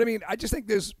 But, I just think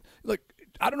there's – look –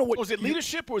 I don't know what. Was it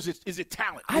leadership or is it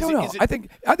talent? I don't know. I think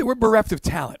we're bereft of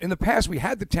talent. In the past, we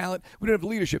had the talent. We didn't have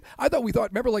leadership. I thought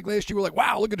remember like last year, we were like,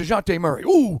 wow, look at DeJounte Murray.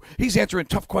 Ooh, he's answering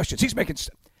tough questions.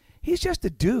 He's just a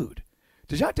dude.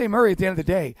 DeJounte Murray at the end of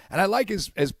the day, and I like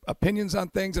his opinions on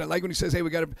things, and I like when he says, hey, we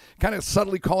got to kind of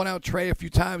subtly calling out Trey a few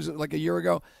times like a year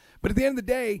ago. But at the end of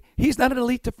the day, he's not an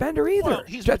elite defender either. Well,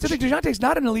 DeJounte's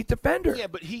not an elite defender. Yeah,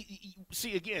 but he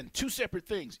see, again, two separate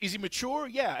things. Is he mature?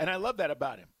 Yeah, and I love that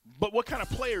about him. But what kind of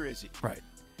player is he? Right.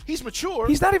 He's mature.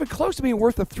 He's not even close to being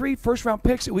worth the 3 first-round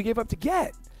picks that we gave up to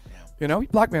get. Yeah. He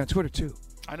blocked me on Twitter, too.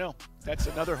 I know. That's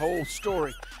another whole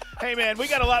story. Hey, man, we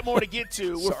got a lot more to get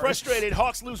to. We're frustrated.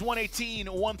 Hawks lose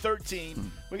 118-113.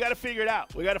 We got to figure it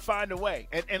out. We got to find a way.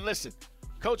 And listen,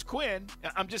 Coach Quinn,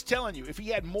 I'm just telling you, if he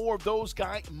had more of those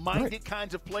minded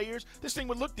kinds of players, this thing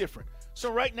would look different.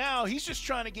 So right now, he's just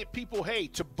trying to get people,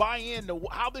 to buy into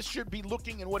how this should be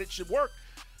looking and what it should work.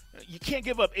 You can't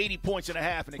give up 80 points and a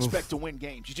half and expect to win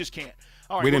games. You just can't.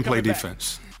 All right, we didn't play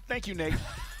defense. Thank you, Nate.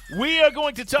 We are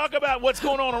going to talk about what's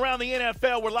going on around the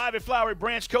NFL. We're live at Flowery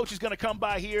Branch. Coach is going to come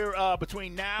by here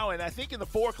between now and I think in the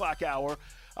 4 o'clock hour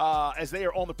as they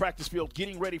are on the practice field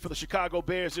getting ready for the Chicago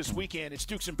Bears this weekend. It's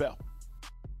Dukes and Bell.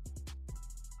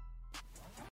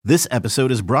 This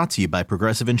episode is brought to you by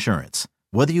Progressive Insurance.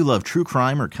 Whether you love true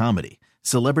crime or comedy,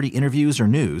 celebrity interviews or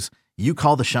news, you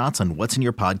call the shots on what's in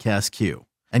your podcast queue.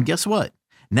 And guess what?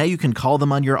 Now you can call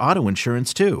them on your auto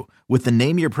insurance too with the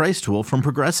Name Your Price tool from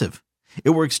Progressive.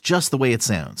 It works just the way it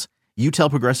sounds. You tell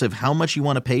Progressive how much you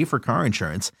want to pay for car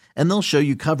insurance, and they'll show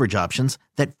you coverage options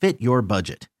that fit your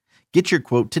budget. Get your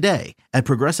quote today at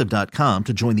Progressive.com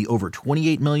to join the over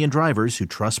 28 million drivers who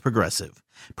trust Progressive.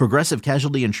 Progressive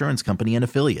Casualty Insurance Company and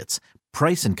Affiliates.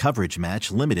 Price and coverage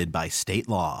match limited by state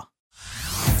law.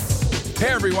 Hey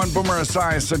everyone, Boomer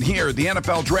Esiason here. The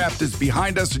NFL Draft is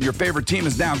behind us and your favorite team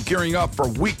is now gearing up for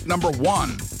week number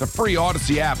 1. The free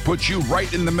Odyssey app puts you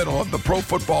right in the middle of the pro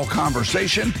football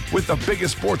conversation with the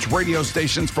biggest sports radio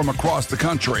stations from across the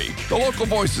country. The local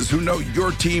voices who know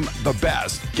your team the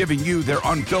best, giving you their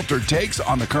unfiltered takes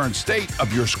on the current state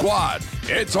of your squad.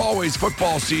 It's always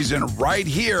football season right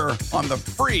here on the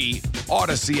free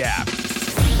Odyssey app.